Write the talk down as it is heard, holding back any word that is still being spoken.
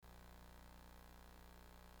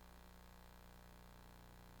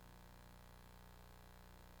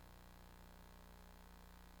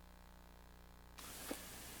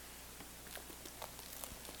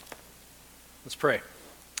Let's pray.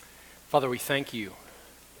 Father, we thank you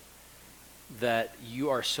that you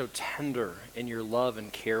are so tender in your love and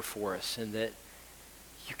care for us, and that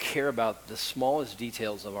you care about the smallest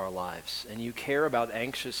details of our lives, and you care about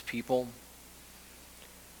anxious people.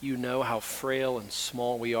 You know how frail and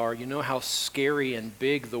small we are. You know how scary and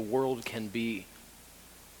big the world can be.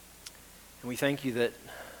 And we thank you that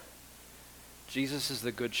Jesus is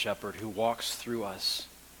the good shepherd who walks through us,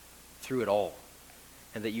 through it all,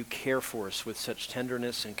 and that you care for us with such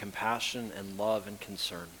tenderness and compassion and love and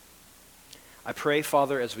concern. I pray,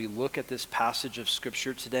 Father, as we look at this passage of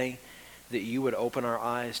Scripture today, that you would open our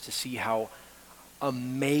eyes to see how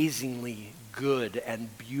amazingly good and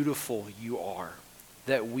beautiful you are,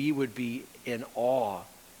 that we would be in awe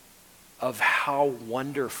of how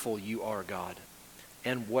wonderful you are, God,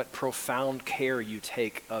 and what profound care you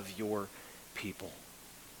take of your people.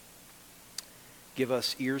 Give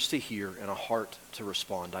us ears to hear and a heart to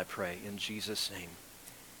respond, I pray. In Jesus' name,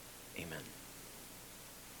 amen.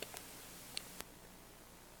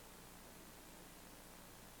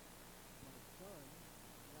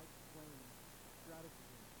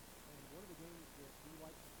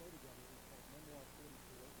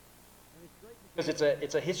 Because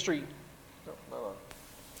it's a history. No.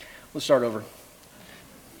 Let's start over.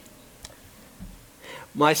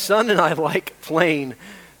 My son and I like playing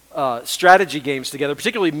strategy games together,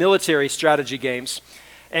 particularly military strategy games.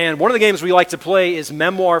 And one of the games we like to play is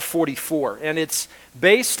Memoir 44. And it's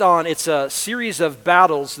a series of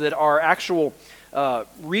battles that are actual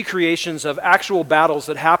recreations of actual battles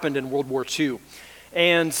that happened in World War II.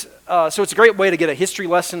 And so it's a great way to get a history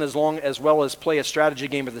lesson as well as play a strategy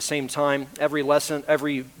game at the same time.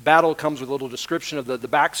 Every battle comes with a little description of the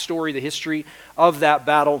backstory, the history of that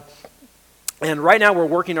battle. And right now we're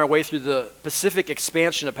working our way through the Pacific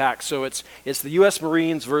Expansion Pact. So it's the U.S.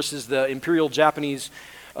 Marines versus the Imperial Japanese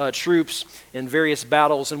troops in various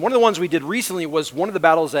battles. And one of the ones we did recently was one of the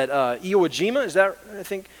battles at Iwo Jima. Is that, I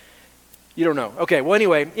think? You don't know. Okay, well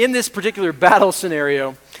anyway, in this particular battle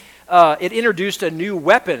scenario, it introduced a new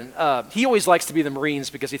weapon. He always likes to be the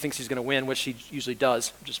Marines because he thinks he's going to win, which he usually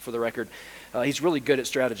does, just for the record. He's really good at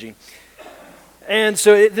strategy. And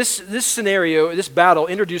so this scenario, this battle,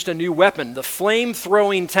 introduced a new weapon, the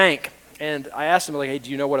flame-throwing tank. And I asked him, hey, do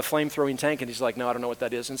you know what a flame-throwing tank? And he's like, no, I don't know what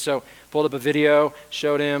that is. And so pulled up a video,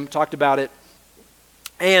 showed him, talked about it.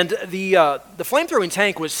 And the flame-throwing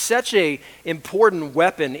tank was such an important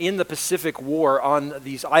weapon in the Pacific War on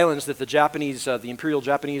these islands that the Imperial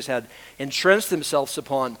Japanese had entrenched themselves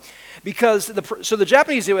upon. Because the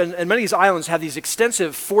Japanese and many of these islands have these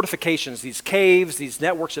extensive fortifications, these caves, these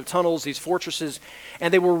networks of tunnels, these fortresses,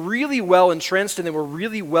 and they were really well entrenched and they were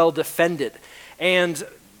really well defended. And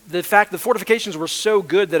the fortifications were so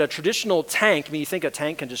good that a traditional tank, you think a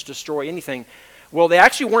tank can just destroy anything, well, they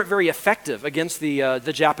actually weren't very effective against the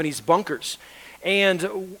Japanese bunkers.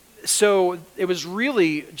 And so it was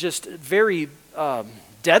really just very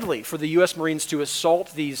deadly for the U.S. Marines to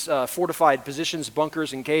assault these fortified positions,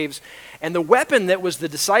 bunkers, and caves. And the weapon that was the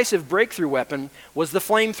decisive breakthrough weapon was the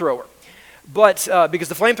flamethrower. But because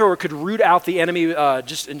the flamethrower could root out the enemy,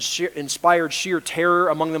 just inspired sheer terror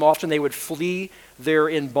among them. Often they would flee their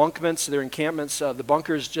embankments, their encampments, the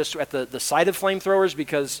bunkers just at the sight of flamethrowers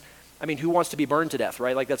because, who wants to be burned to death,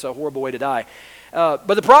 right? Like that's a horrible way to die.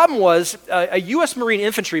 But the problem was a U.S. Marine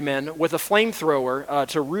infantryman with a flamethrower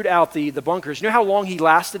to root out the bunkers. You know how long he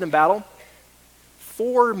lasted in battle?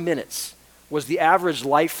 4 minutes was the average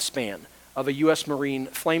lifespan of a U.S. Marine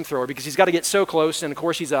flamethrower because he's got to get so close, and of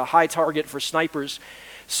course he's a high target for snipers.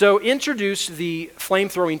 So introduce the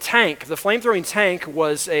flamethrowing tank. The flamethrowing tank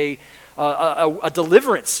was a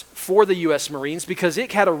deliverance for the U.S. Marines because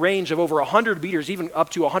it had a range of over 100 meters, even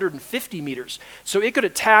up to 150 meters. So it could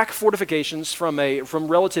attack fortifications from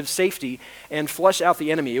relative safety and flush out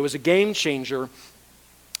the enemy. It was a game changer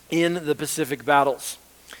in the Pacific battles.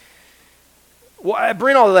 Well, I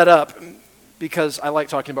bring all of that up because I like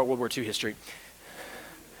talking about World War II history.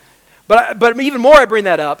 But even more I bring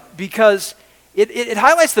that up because it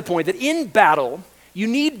highlights the point that in battle, you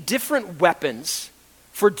need different weapons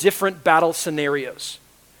for different battle scenarios.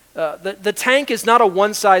 The tank is not a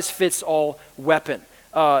one-size-fits-all weapon.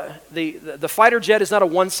 The fighter jet is not a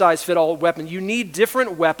one-size-fits-all weapon. You need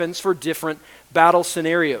different weapons for different battle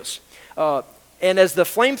scenarios. And as the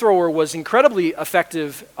flamethrower was incredibly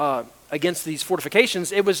effective against these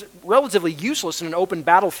fortifications, it was relatively useless in an open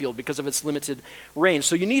battlefield because of its limited range.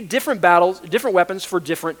 So you need different weapons for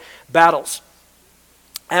different battles.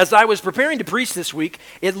 As I was preparing to preach this week,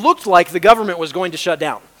 it looked like the government was going to shut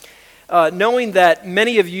down. Knowing that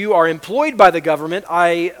many of you are employed by the government,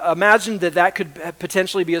 I imagined that could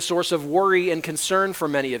potentially be a source of worry and concern for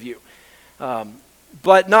many of you.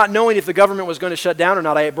 But not knowing if the government was going to shut down or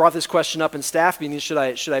not, I brought this question up in staff meetings. Should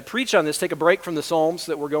I preach on this, take a break from the Psalms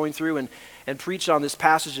that we're going through and preach on this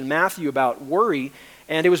passage in Matthew about worry?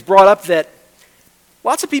 And it was brought up that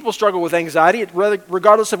lots of people struggle with anxiety,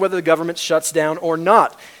 regardless of whether the government shuts down or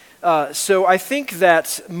not. So I think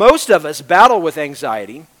that most of us battle with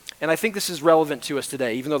anxiety, and I think this is relevant to us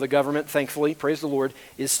today, even though the government, thankfully, praise the Lord,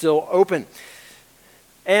 is still open.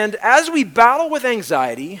 And as we battle with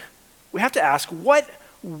anxiety, we have to ask, what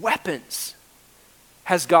weapons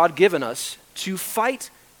has God given us to fight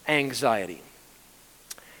anxiety?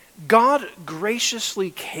 God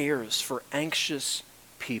graciously cares for anxious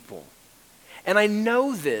people. And I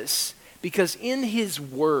know this because in His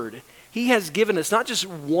Word, He has given us not just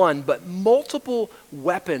one, but multiple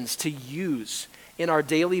weapons to use in our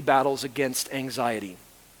daily battles against anxiety.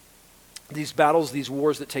 These battles, these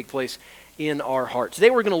wars that take place in our heart. Today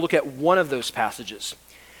we're going to look at one of those passages.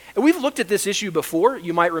 And we've looked at this issue before.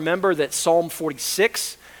 You might remember that Psalm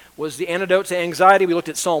 46 was the antidote to anxiety. We looked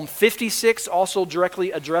at Psalm 56, also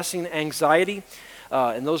directly addressing anxiety.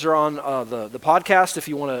 And those are on the podcast if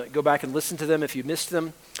you want to go back and listen to them if you missed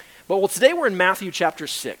them. But today we're in Matthew chapter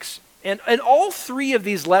 6. And all three of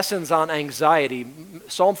these lessons on anxiety,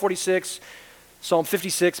 Psalm 46, Psalm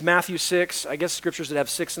 56, Matthew 6, I guess scriptures that have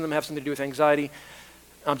 6 in them have something to do with anxiety.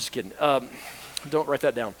 I'm just kidding. Don't write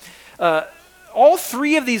that down. All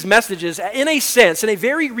three of these messages, in a sense, in a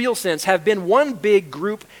very real sense, have been one big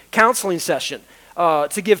group counseling session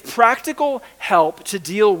to give practical help to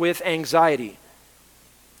deal with anxiety.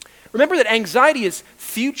 Remember that anxiety is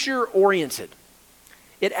future-oriented.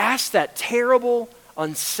 It asks that terrible,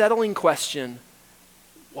 unsettling question,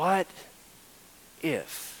 what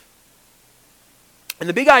if? And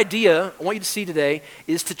the big idea I want you to see today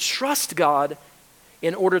is to trust God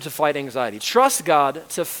in order to fight anxiety. Trust God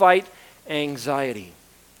to fight anxiety.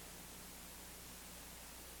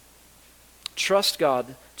 Trust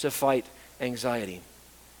God to fight anxiety.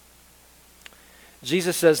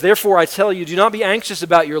 Jesus says, therefore I tell you, do not be anxious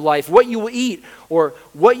about your life, what you will eat, or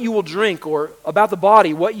what you will drink, or about the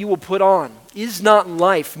body, what you will put on. Is not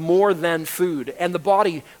life more than food, and the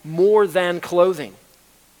body more than clothing?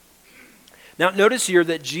 Now notice here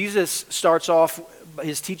that Jesus starts off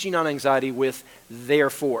his teaching on anxiety with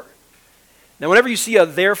therefore. Now whenever you see a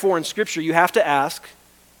therefore in Scripture, you have to ask,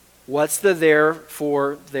 what's the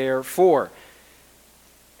therefore?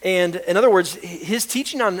 And in other words, his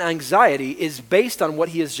teaching on anxiety is based on what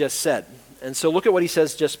he has just said. And so look at what he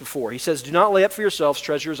says just before. He says, do not lay up for yourselves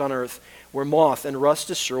treasures on earth where moth and rust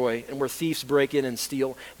destroy and where thieves break in and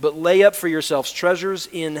steal, but lay up for yourselves treasures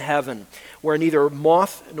in heaven where neither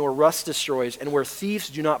moth nor rust destroys and where thieves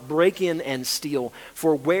do not break in and steal.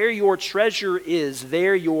 For where your treasure is,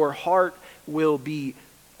 there your heart will be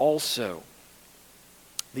also.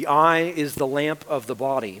 The eye is the lamp of the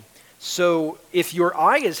body. So if your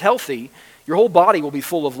eye is healthy, your whole body will be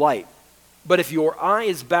full of light. But if your eye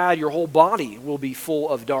is bad, your whole body will be full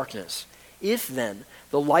of darkness. If then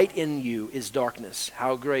the light in you is darkness,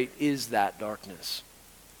 how great is that darkness?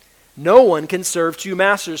 No one can serve two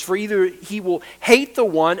masters, for either he will hate the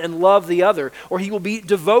one and love the other, or he will be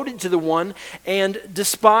devoted to the one and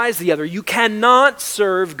despise the other. You cannot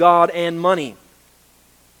serve God and money.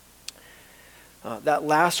 That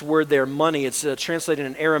last word there, money, it's translated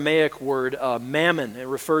an Aramaic word, mammon. It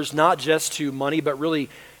refers not just to money, but really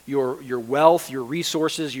your wealth, your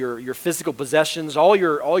resources, your physical possessions, all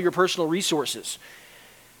your personal resources.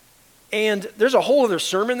 And there's a whole other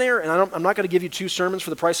sermon there, and I'm not going to give you two sermons for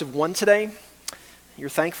the price of one today. You're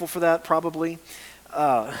thankful for that, probably.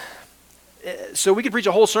 So we could preach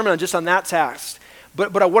a whole sermon just on that text.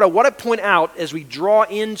 But what I want to point out as we draw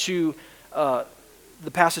into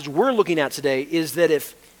the passage we're looking at today is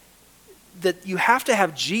that that you have to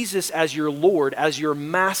have Jesus as your Lord, as your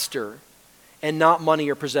master, and not money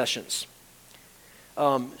or possessions.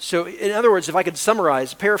 So in other words, if I could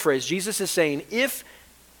paraphrase, Jesus is saying,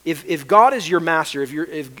 if God is your master,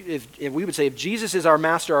 if we would say, if Jesus is our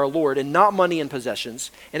master, our Lord, and not money and possessions,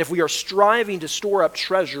 and if we are striving to store up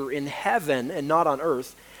treasure in heaven and not on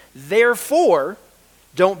earth, therefore,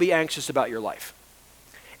 don't be anxious about your life.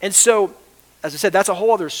 And so, as I said, that's a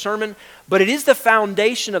whole other sermon, but it is the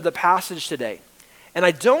foundation of the passage today. And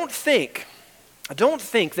I don't think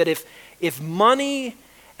that if money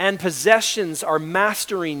and possessions are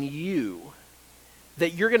mastering you,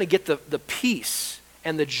 that you're going to get the peace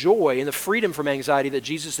and the joy and the freedom from anxiety that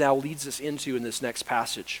Jesus now leads us into in this next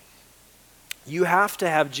passage. You have to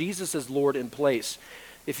have Jesus as Lord in place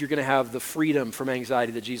if you're going to have the freedom from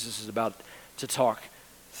anxiety that Jesus is about to talk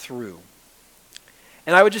through.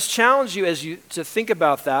 And I would just challenge you to think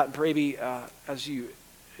about that, maybe as you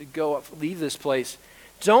leave this place,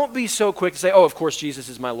 don't be so quick to say, oh, of course Jesus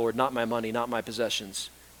is my Lord, not my money, not my possessions.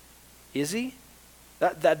 Is he?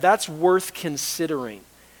 That's worth considering,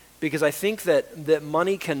 because I think that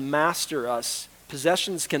money can master us,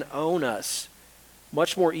 possessions can own us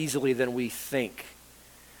much more easily than we think.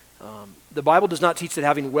 The Bible does not teach that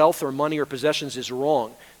having wealth or money or possessions is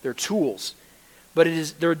wrong. They're tools, but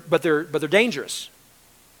they're dangerous,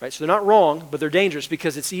 right? So they're not wrong, but they're dangerous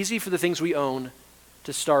because it's easy for the things we own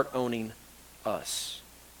to start owning us,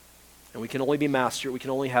 and we can only be master. We can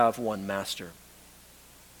only have one master.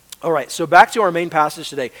 All right, so back to our main passage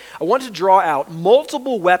today. I want to draw out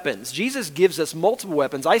multiple weapons. Jesus gives us multiple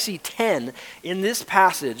weapons. I see 10 in this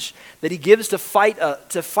passage that he gives to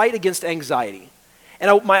fight against anxiety.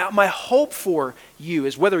 And my hope for you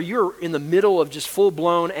is, whether you're in the middle of just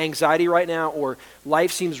full-blown anxiety right now or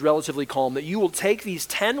life seems relatively calm, that you will take these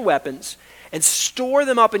 10 weapons and store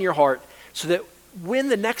them up in your heart so that when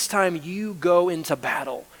the next time you go into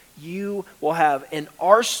battle, you will have an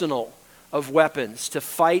arsenal of weapons to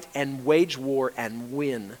fight and wage war and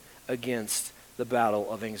win against the battle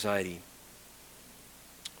of anxiety.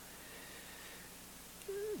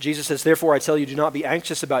 Jesus says, therefore I tell you, do not be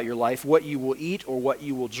anxious about your life, what you will eat or what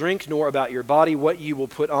you will drink, nor about your body, what you will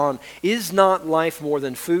put on. Is not life more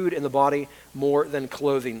than food, and the body more than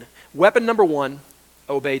clothing? Weapon number 1,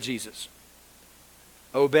 obey Jesus.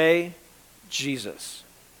 Obey Jesus.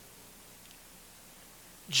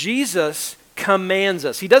 Jesus commands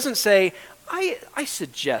us. He doesn't say, I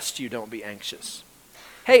suggest you don't be anxious.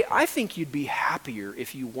 Hey, I think you'd be happier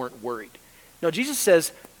if you weren't worried. No, Jesus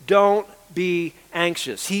says, don't be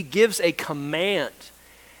anxious. He gives a command.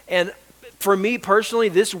 And for me personally,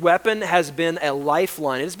 this weapon has been a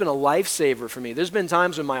lifeline. It's been a lifesaver for me. There's been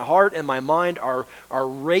times when my heart and my mind are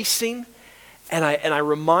racing, and I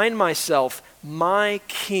remind myself, my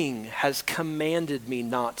King has commanded me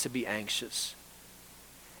not to be anxious.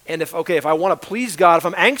 And if I want to please God, if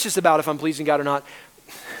I'm anxious about if I'm pleasing God or not,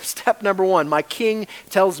 step number 1, my King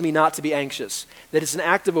tells me not to be anxious. That it's an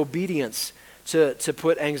act of obedience to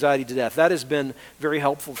put anxiety to death. That has been very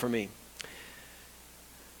helpful for me.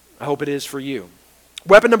 I hope it is for you.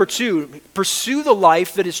 Weapon number 2, pursue the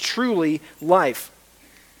life that is truly life.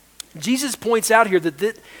 Jesus points out here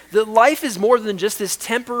that life is more than just this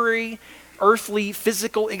temporary, earthly,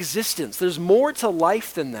 physical existence. There's more to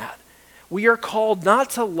life than that. We are called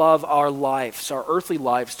not to love our lives, our earthly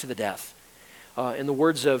lives, to the death. In the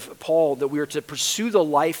words of Paul, that we are to pursue the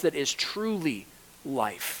life that is truly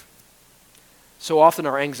life. So often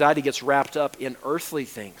our anxiety gets wrapped up in earthly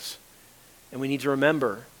things. And we need to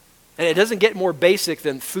remember, and it doesn't get more basic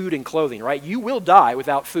than food and clothing, right? You will die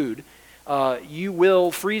without food. You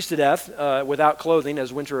will freeze to death without clothing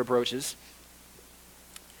as winter approaches.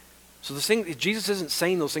 So Jesus isn't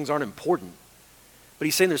saying those things aren't important. But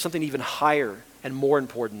he's saying there's something even higher and more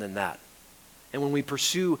important than that. And when we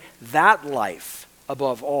pursue that life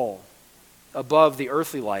above all, above the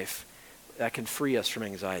earthly life, that can free us from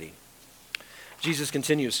anxiety. Jesus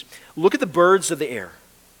continues, look at the birds of the air.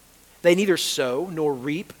 They neither sow nor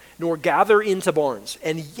reap nor gather into barns,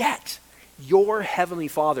 and yet your heavenly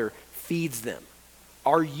Father feeds them.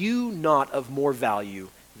 Are you not of more value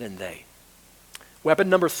than they? Weapon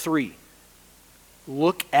number 3,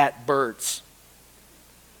 look at birds.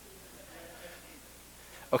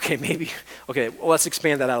 Let's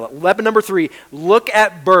expand that out. Weapon number 3, look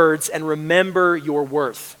at birds and remember your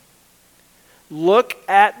worth. Look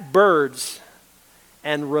at birds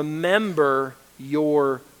and remember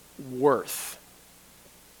your worth.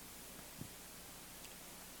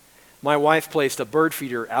 My wife placed a bird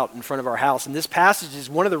feeder out in front of our house, and this passage is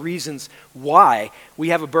one of the reasons why we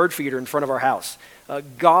have a bird feeder in front of our house.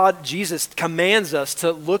 Jesus commands us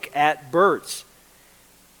to look at birds.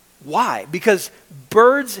 Why? Because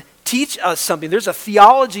birds teach us something. There's a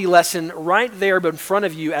theology lesson right there in front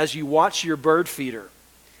of you as you watch your bird feeder.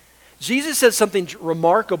 Jesus says something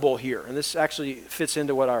remarkable here, and this actually fits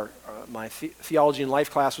into what my theology and life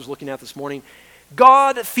class was looking at this morning.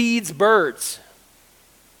 God feeds birds.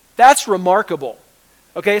 That's remarkable.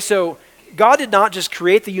 Okay, so God did not just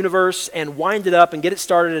create the universe and wind it up and get it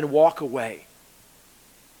started and walk away.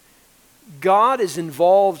 God is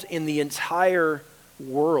involved in the entire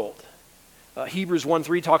world. Hebrews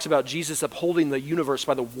 1:3 talks about Jesus upholding the universe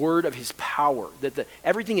by the word of his power, that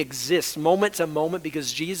everything exists moment to moment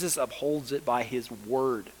because Jesus upholds it by his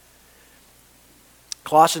word.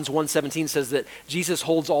 Colossians 1:17 says that Jesus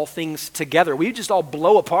holds all things together. We just all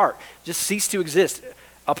blow apart, just cease to exist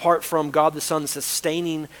apart from God the Son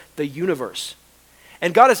sustaining the universe.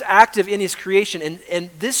 And God is active in his creation. And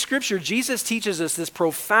this scripture, Jesus teaches us this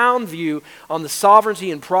profound view on the sovereignty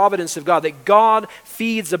and providence of God, that God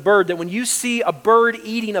feeds a bird, that when you see a bird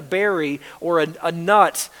eating a berry or a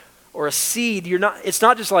nut or a seed, it's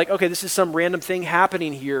not just like, okay, this is some random thing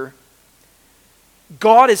happening here.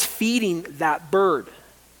 God is feeding that bird.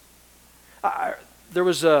 There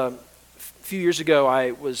was a few years ago,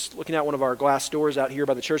 I was looking out one of our glass doors out here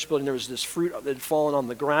by the church building. There was this fruit that had fallen on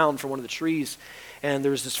the ground from one of the trees, and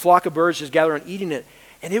there was this flock of birds just gathering on eating it.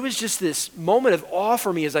 And it was just this moment of awe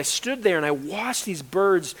for me as I stood there and I watched these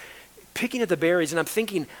birds picking at the berries, and I'm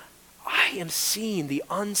thinking, I am seeing the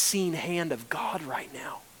unseen hand of God right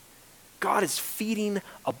now. God is feeding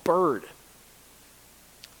a bird.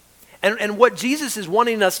 And what Jesus is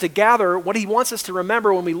wanting us to gather, what he wants us to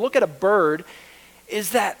remember when we look at a bird,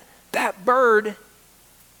 is that that bird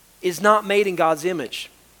is not made in God's image.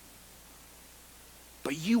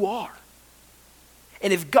 But you are.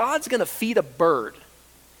 And if God's going to feed a bird,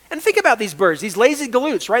 and think about these birds, these lazy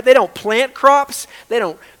galoots, right? They don't plant crops, they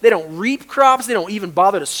don't reap crops, they don't even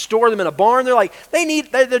bother to store them in a barn.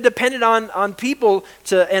 They're dependent on people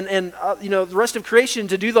and the rest of creation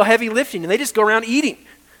to do the heavy lifting, and they just go around eating.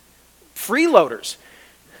 Freeloaders.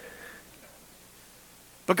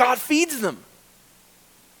 But God feeds them.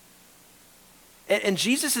 And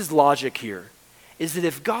Jesus' logic here is that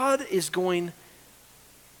if God is going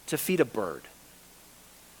to feed a bird,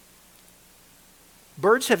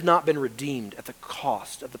 birds have not been redeemed at the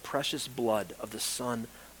cost of the precious blood of the Son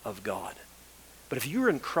of God. But if you're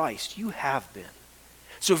in Christ, you have been.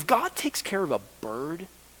 So if God takes care of a bird,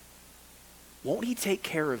 won't he take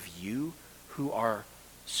care of you who are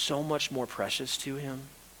so much more precious to him?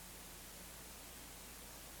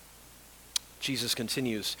 Jesus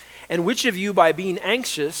continues, and which of you by being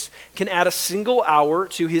anxious can add a single hour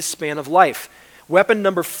to his span of life? Weapon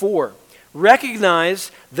number 4,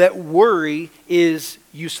 recognize that worry is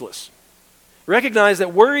useless. Recognize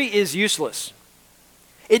that worry is useless.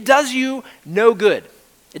 It does you no good.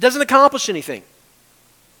 It doesn't accomplish anything.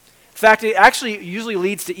 In fact, it actually usually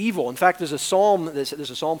leads to evil. In fact, there's a psalm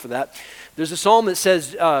for that. There's a psalm that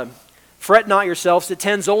says, fret not yourselves, it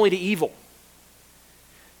tends only to evil.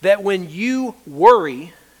 That when you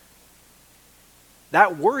worry,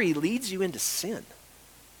 that worry leads you into sin.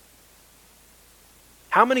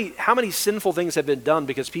 How many sinful things have been done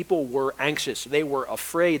because people were anxious, they were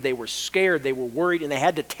afraid, they were scared, they were worried, and they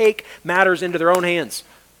had to take matters into their own hands?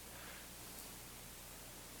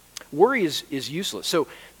 Worry is useless. So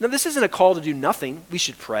now this isn't a call to do nothing. We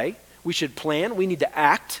should pray, we should plan, we need to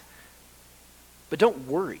act, but don't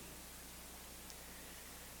worry.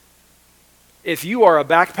 If you are a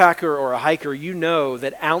backpacker or a hiker, you know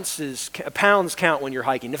that pounds count when you're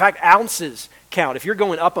hiking. In fact, ounces count. If you're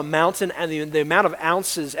going up a mountain and the amount of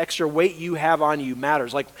ounces extra weight you have on you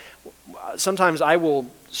matters. Like sometimes I will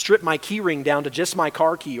strip my key ring down to just my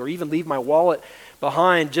car key or even leave my wallet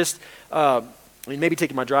behind maybe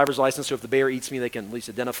taking my driver's license so if the bear eats me, they can at least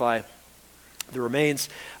identify the remains.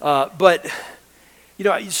 But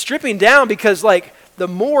stripping down because the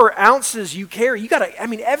more ounces you carry,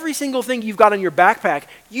 every single thing you've got in your backpack,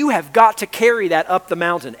 you have got to carry that up the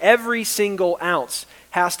mountain. Every single ounce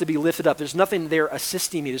has to be lifted up. There's nothing there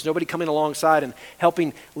assisting me. There's nobody coming alongside and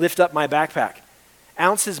helping lift up my backpack.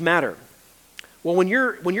 Ounces matter. Well, when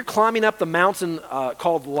you're climbing up the mountain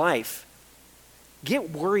called life, get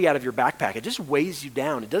worry out of your backpack. It just weighs you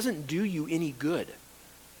down. It doesn't do you any good.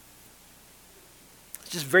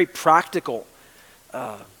 It's just very practical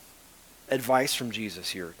advice from Jesus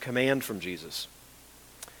here, command from Jesus.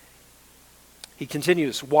 He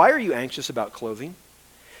continues, why are you anxious about clothing?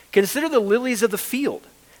 Consider the lilies of the field,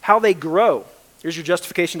 how they grow. Here's your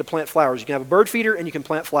justification to plant flowers. You can have a bird feeder and you can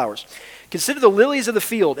plant flowers. Consider the lilies of the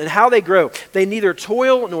field and how they grow. They neither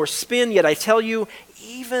toil nor spin, yet I tell you,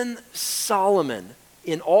 even Solomon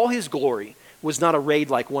in all his glory was not arrayed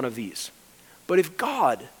like one of these. But if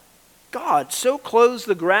God so clothes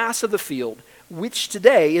the grass of the field, which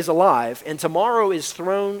today is alive and tomorrow is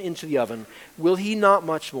thrown into the oven, will he not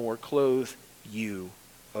much more clothe you,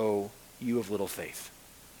 O you of little faith?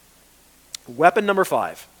 Weapon number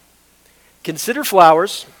 5. Consider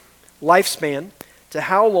flowers, lifespan, to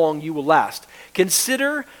how long you will last.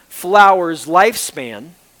 Consider flowers'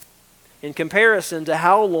 lifespan in comparison to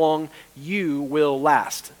how long you will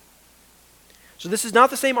last. So this is not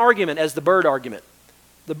the same argument as the bird argument.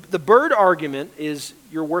 The bird argument is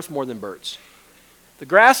you're worth more than birds. The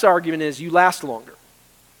grass argument is you last longer.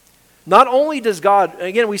 Not only does God,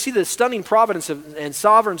 again, we see the stunning providence and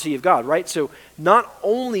sovereignty of God, right? So not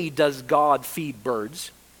only does God feed birds,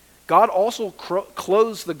 God also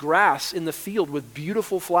clothes the grass in the field with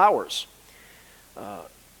beautiful flowers.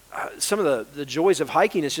 some of the joys of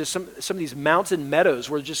hiking is just some of these mountain meadows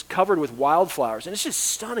where just covered with wildflowers. And it's just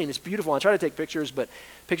stunning. It's beautiful. I try to take pictures, but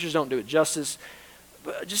pictures don't do it justice.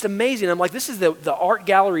 But just amazing. I'm like, this is the art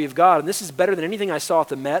gallery of God, and this is better than anything I saw at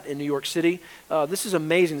the Met in New York City. This is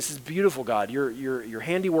amazing. This is beautiful, God. Your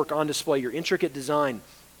handiwork on display, your intricate design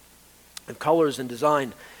of colors and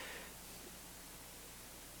design.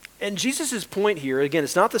 And Jesus' point here, again,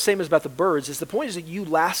 it's not the same as about the birds. The point is that you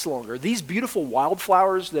last longer. These beautiful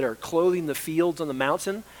wildflowers that are clothing the fields on the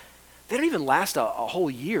mountain, they don't even last a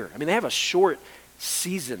whole year. I mean, they have a short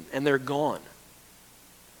season and they're gone.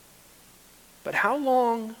 But how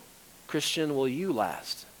long, Christian, will you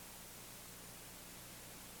last?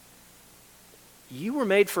 You were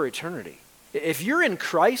made for eternity. If you're in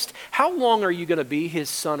Christ, how long are you going to be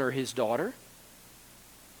his son or his daughter?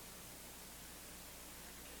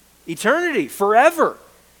 Eternity, forever.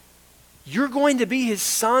 You're going to be his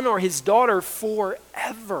son or his daughter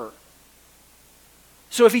forever.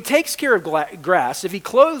 So if he takes care of grass, if he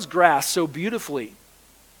clothes grass so beautifully,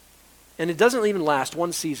 and it doesn't even last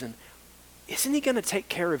one season, isn't he going to take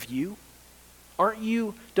care of you?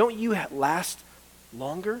 Don't you last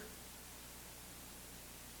longer?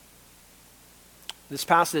 This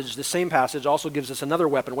passage, the same passage, also gives us another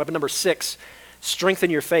weapon. Weapon number 6,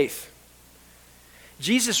 strengthen your faith.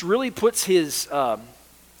 Jesus really puts his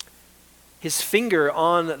finger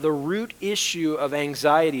on the root issue of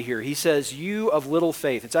anxiety here. He says, you of little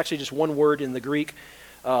faith. It's actually just one word in the Greek,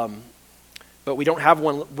 but we don't have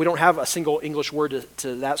one. We don't have a single English word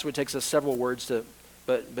to that, so it takes us several words to.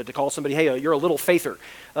 But to call somebody, hey, you're a little faither,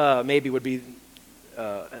 maybe would be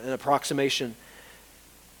an approximation.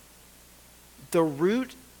 The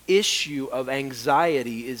root issue of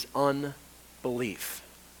anxiety is unbelief.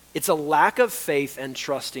 It's a lack of faith and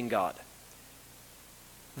trust in God.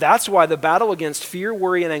 That's why the battle against fear,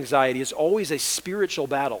 worry, and anxiety is always a spiritual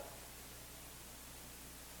battle.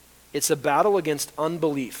 It's a battle against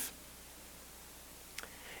unbelief.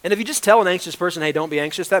 And if you just tell an anxious person, hey, don't be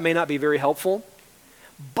anxious, that may not be very helpful.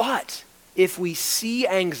 But if we see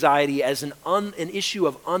anxiety as an issue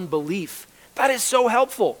of unbelief, that is so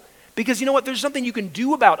helpful. Because you know what? There's something you can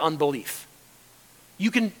do about unbelief.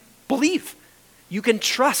 You can believe. You can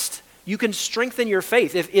trust. You can strengthen your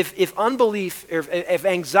faith. If unbelief, if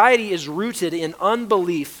anxiety is rooted in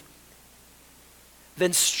unbelief,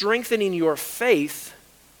 then strengthening your faith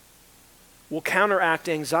will counteract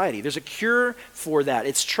anxiety. There's a cure for that.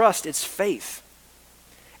 It's trust, it's faith.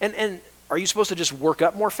 And are you supposed to just work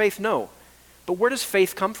up more faith? No. But where does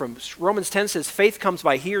faith come from? Romans 10 says faith comes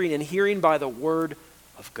by hearing, and hearing by the word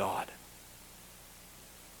of God.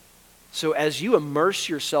 So as you immerse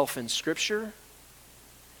yourself in Scripture,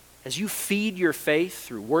 as you feed your faith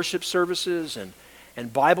through worship services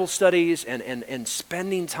and Bible studies and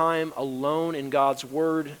spending time alone in God's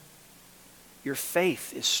Word, your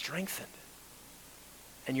faith is strengthened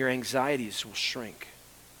and your anxieties will shrink.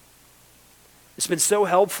 It's been so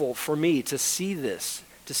helpful for me to see this,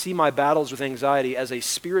 to see my battles with anxiety as a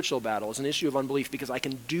spiritual battle, as an issue of unbelief, because I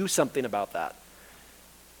can do something about that.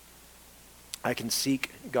 I can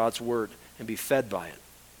seek God's Word and be fed by it.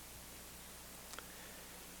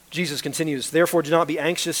 Jesus continues, therefore do not be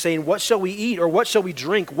anxious, saying, what shall we eat, or what shall we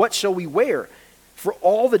drink, what shall we wear? For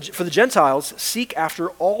the Gentiles seek after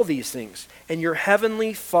all these things, and your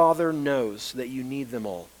heavenly Father knows that you need them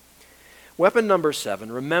all. Weapon number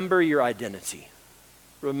 7, remember your identity.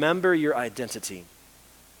 Remember your identity.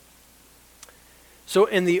 So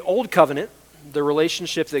in the Old Covenant, the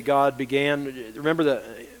relationship that God began, remember the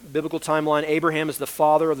biblical timeline, Abraham is the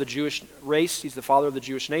father of the Jewish race. He's the father of the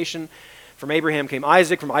Jewish nation. From Abraham came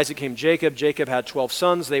Isaac. From Isaac came Jacob. Jacob had 12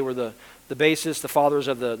 sons. They were the basis, the fathers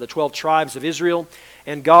of the 12 tribes of Israel.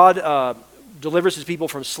 And God delivers his people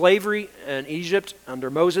from slavery in Egypt under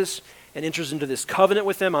Moses and enters into this covenant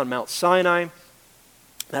with them on Mount Sinai.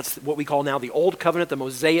 That's what we call now the Old Covenant, the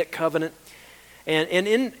Mosaic Covenant. And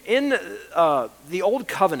in the Old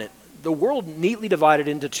Covenant, the world neatly divided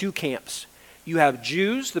into two camps. You have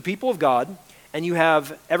Jews, the people of God, and you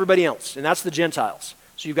have everybody else, and that's the Gentiles.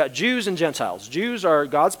 So you've got Jews and Gentiles. Jews are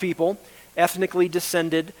God's people, ethnically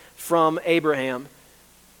descended from Abraham,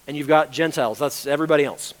 and you've got Gentiles. That's everybody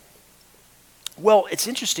else. Well, it's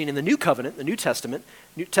interesting. In the New Covenant, the New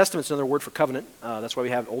Testament's another word for covenant. That's why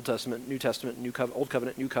we have Old Testament, New Testament, Old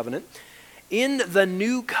Covenant, New Covenant. In the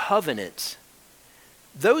New Covenant,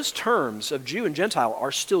 those terms of Jew and Gentile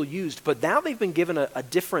are still used, but now they've been given a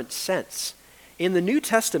different sense. In the New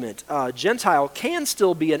Testament, Gentile can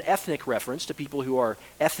still be an ethnic reference to people who are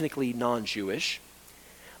ethnically non-Jewish.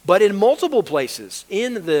 But in multiple places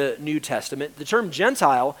in the New Testament, the term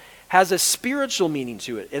Gentile has a spiritual meaning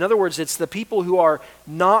to it. In other words, it's the people who are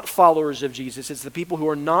not followers of Jesus. It's the people who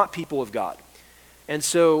are not people of God. And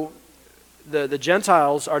so the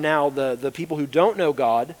Gentiles are now the people who don't know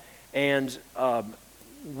God, and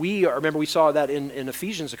remember we saw that in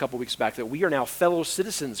Ephesians a couple weeks back, that we are now fellow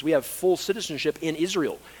citizens. We have full citizenship in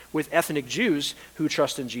Israel with ethnic Jews who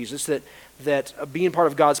trust in Jesus, that being part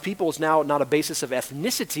of God's people is now not a basis of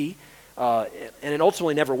ethnicity, and it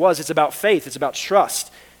ultimately never was. It's about faith. It's about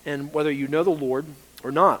trust, and whether you know the Lord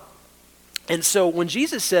or not. And so when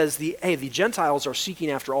Jesus says, the Gentiles are seeking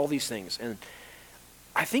after all these things, and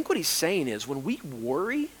I think what he's saying is when we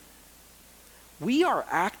worry, we are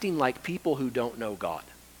acting like people who don't know God.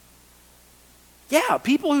 Yeah,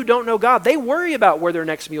 people who don't know God, they worry about where their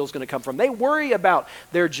next meal is going to come from. They worry about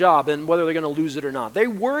their job and whether they're going to lose it or not. They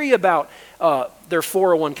worry about their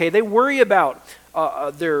 401k. They worry about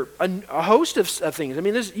a host of things. I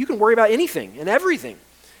mean, you can worry about anything and everything.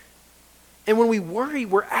 And when we worry,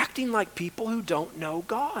 we're acting like people who don't know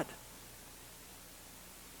God.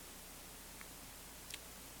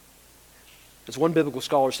 As one biblical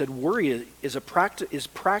scholar said, worry is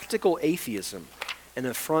practical atheism, an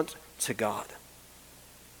affront to God.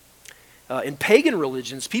 In pagan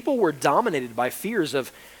religions, people were dominated by fears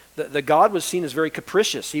of the God was seen as very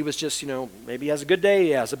capricious. He was just, maybe he has a good day, he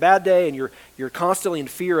has a bad day, and you're constantly in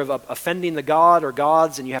fear of offending the God or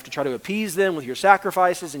gods, and you have to try to appease them with your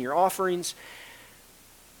sacrifices and your offerings.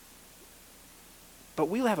 But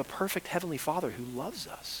we have a perfect Heavenly Father who loves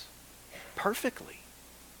us perfectly.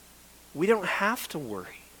 We don't have to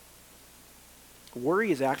worry.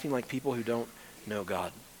 Worry is acting like people who don't know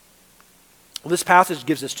God. Well, this passage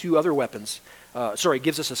gives us two other weapons.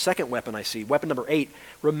 Gives us a second weapon, I see. Weapon number 8,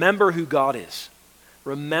 remember who God is.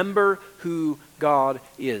 Remember who God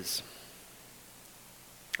is.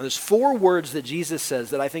 And there's 4 words that Jesus says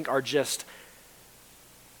that I think are just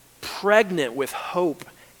pregnant with hope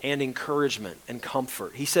and encouragement and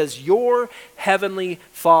comfort. He says, your heavenly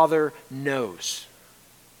Father knows.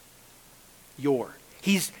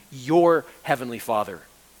 He's your heavenly Father.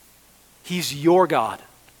 He's your God.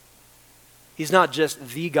 He's not just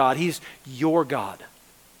the God, he's your God.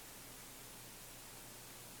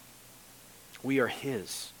 We are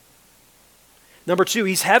his. Number 2,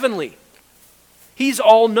 he's heavenly. He's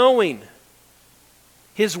all-knowing.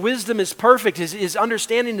 His wisdom is perfect. His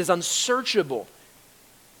understanding is unsearchable.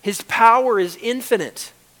 His power is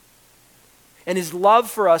infinite. And his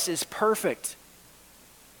love for us is perfect.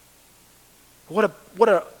 What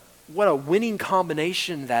a winning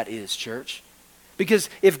combination that is, church. Because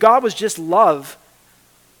if God was just love,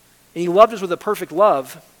 and he loved us with a perfect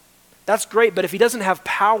love, that's great, but if he doesn't have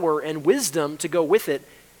power and wisdom to go with it,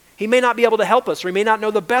 he may not be able to help us, or he may not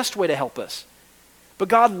know the best way to help us. But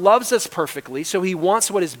God loves us perfectly, so he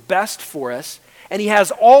wants what is best for us, and he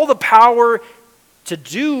has all the power to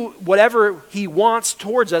do whatever he wants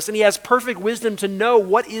towards us, and he has perfect wisdom to know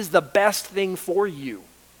what is the best thing for you.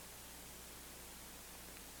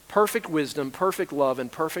 Perfect wisdom, perfect love,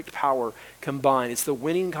 and perfect power combined. It's the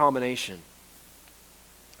winning combination.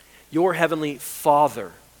 Your heavenly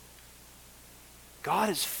Father. God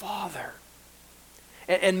is Father.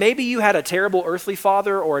 And maybe you had a terrible earthly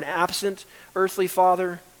father or an absent earthly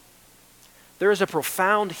father. There is a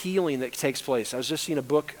profound healing that takes place. I was just seeing a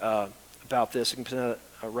book about this. I can present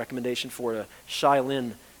a recommendation for Blair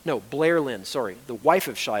Lynn, the wife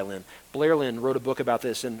of Shai Linne. Blair Lynn wrote a book about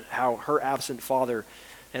this and how her absent father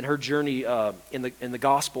and her journey in the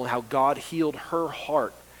gospel and how God healed her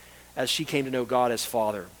heart as she came to know God as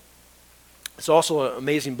Father. It's also an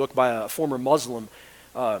amazing book by a former Muslim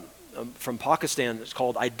from Pakistan. It's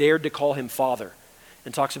called I Dared to Call Him Father,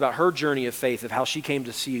 and talks about her journey of faith, of how she came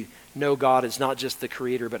to know God as not just the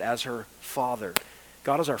Creator, but as her Father.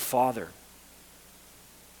 God is our Father.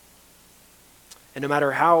 And no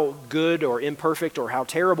matter how good or imperfect or how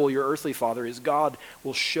terrible your earthly father is, God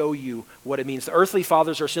will show you what it means. The earthly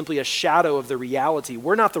fathers are simply a shadow of the reality.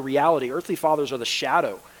 We're not the reality. Earthly fathers are the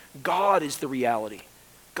shadow. God is the reality.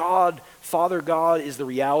 Father God is the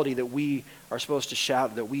reality that we are supposed to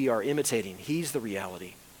shout, that we are imitating. He's the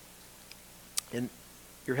reality. And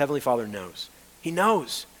your heavenly Father knows. He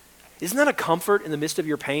knows. Isn't that a comfort in the midst of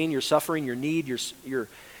your pain, your suffering, your need, your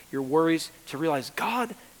worries, to realize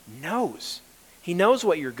God knows. He knows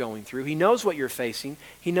what you're going through. He knows what you're facing.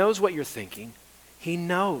 He knows what you're thinking. He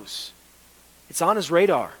knows. It's on his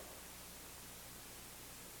radar.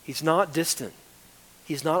 He's not distant.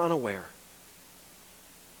 He's not unaware.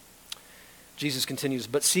 Jesus continues,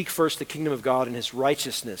 but seek first the kingdom of God and his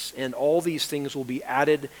righteousness, and all these things will be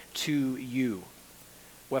added to you.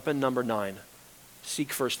 Weapon number 9,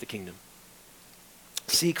 seek first the kingdom.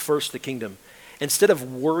 Seek first the kingdom. Instead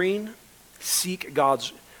of worrying, seek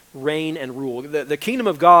God's reign and rule. The kingdom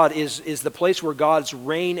of God is the place where God's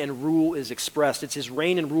reign and rule is expressed. It's his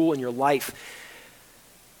reign and rule in your life.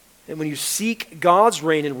 And when you seek God's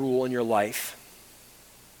reign and rule in your life,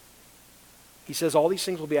 he says all these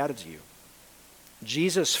things will be added to you.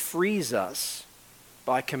 Jesus frees us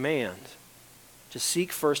by command to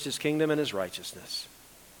seek first his kingdom and his righteousness,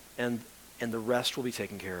 and the rest will be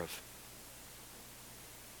taken care of.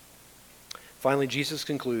 Finally, Jesus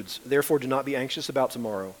concludes, therefore do not be anxious about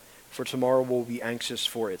tomorrow, for tomorrow will be anxious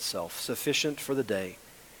for itself. Sufficient for the day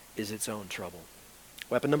is its own trouble.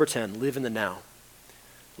 Weapon number 10, live in the now.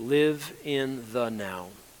 Live in the now.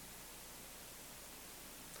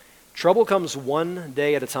 Trouble comes one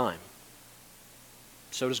day at a time.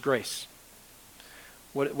 So does grace.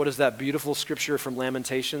 What is that beautiful scripture from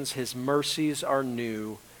Lamentations? His mercies are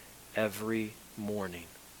new every morning.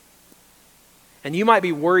 And you might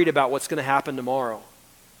be worried about what's going to happen tomorrow.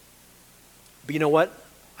 But you know what?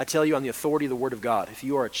 I tell you on the authority of the Word of God, if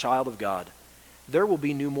you are a child of God, there will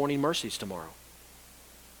be new morning mercies tomorrow.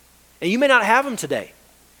 And you may not have them today.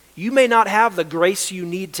 You may not have the grace you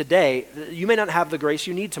need today. You may not have the grace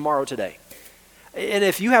you need tomorrow today. And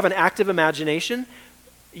if you have an active imagination,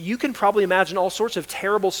 you can probably imagine all sorts of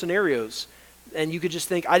terrible scenarios. And you could just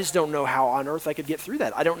think, I just don't know how on earth I could get through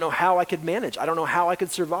that. I don't know how I could manage. I don't know how I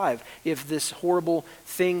could survive if this horrible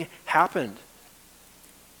thing happened.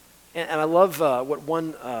 And I love what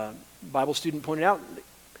one Bible student pointed out.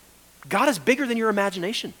 God is bigger than your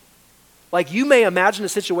imagination. Like you may imagine a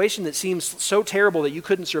situation that seems so terrible that you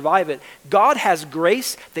couldn't survive it. God has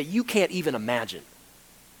grace that you can't even imagine.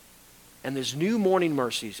 And there's new morning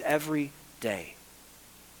mercies every day.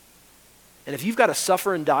 And if you've got to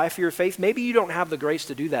suffer and die for your faith, maybe you don't have the grace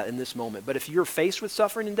to do that in this moment. But if you're faced with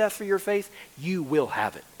suffering and death for your faith, you will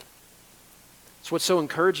have it. It's what's so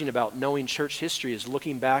encouraging about knowing church history is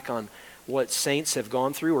looking back on what saints have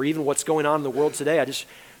gone through or even what's going on in the world today. I just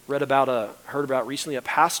heard about recently a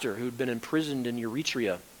pastor who'd been imprisoned in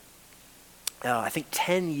Eritrea, I think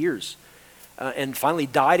 10 years, and finally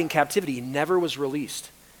died in captivity. He never was released.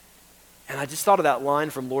 And I just thought of that line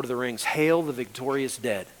from Lord of the Rings, "Hail the victorious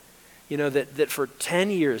dead." You know, that for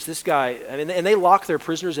 10 years, this guy, and they lock their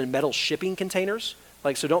prisoners in metal shipping containers.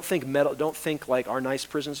 Like, so don't think like our nice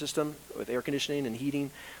prison system with air conditioning and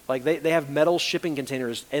heating. Like they have metal shipping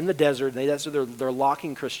containers in the desert. They're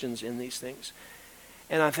locking Christians in these things.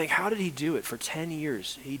 And I think, how did he do it for 10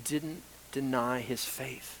 years? He didn't deny his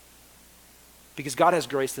faith. Because God has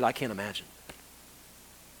grace that I can't imagine.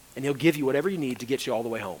 And he'll give you whatever you need to get you all the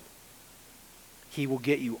way home. He will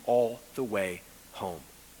get you all the way home.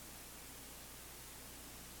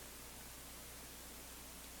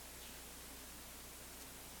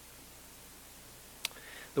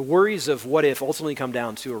 The worries of what if ultimately come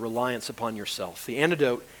down to a reliance upon yourself. The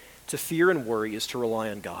antidote to fear and worry is to rely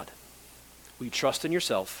on God. Will you trust in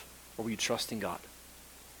yourself or will you trust in God?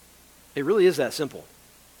 It really is that simple.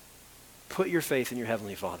 Put your faith in your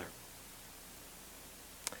Heavenly Father.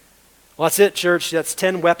 Well, that's it, church. That's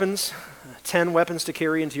 10 weapons. 10 weapons to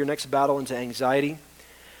carry into your next battle, into anxiety.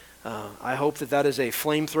 I hope that is a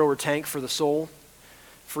flamethrower tank for the soul,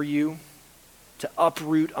 for you, to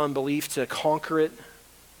uproot unbelief, to conquer it.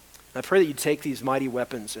 I pray that you take these mighty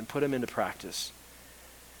weapons and put them into practice.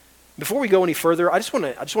 Before we go any further, I just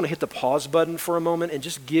want to hit the pause button for a moment and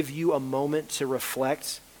just give you a moment to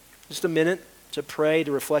reflect, just a minute to pray,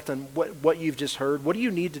 to reflect on what you've just heard. What do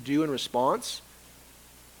you need to do in response?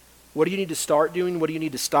 What do you need to start doing? What do you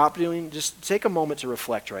need to stop doing? Just take a moment to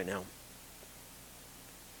reflect right now.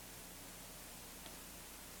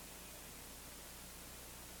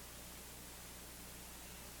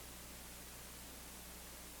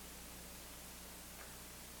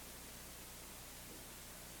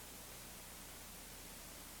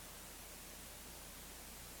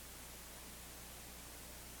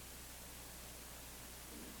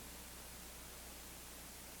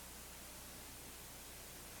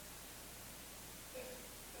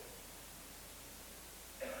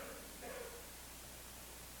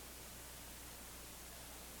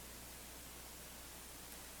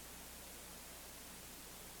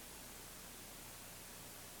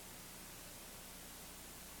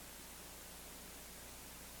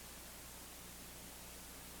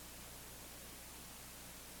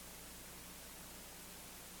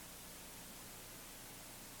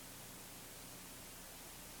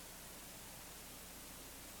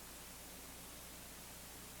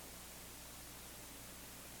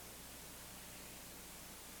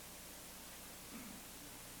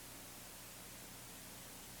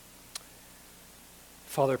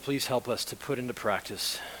 Father, please help us to put into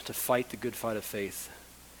practice, to fight the good fight of faith,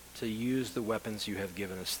 to use the weapons you have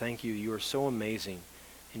given us. Thank you. You are so amazing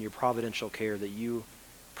in your providential care that you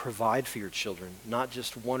provide for your children, not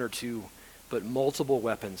just one or two, but multiple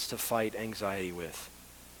weapons to fight anxiety with.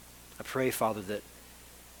 I pray, Father, that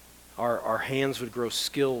our hands would grow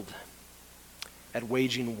skilled at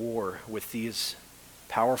waging war with these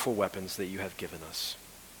powerful weapons that you have given us.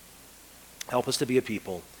 Help us to be a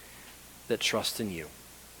people that trust in you,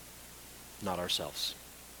 not ourselves.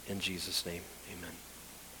 In Jesus' name, amen.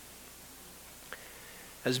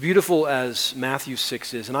 As beautiful as Matthew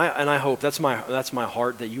 6 is, and I hope, that's my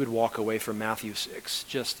heart, that you would walk away from Matthew 6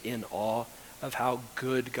 just in awe of how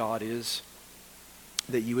good God is,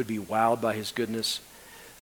 that you would be wowed by his goodness.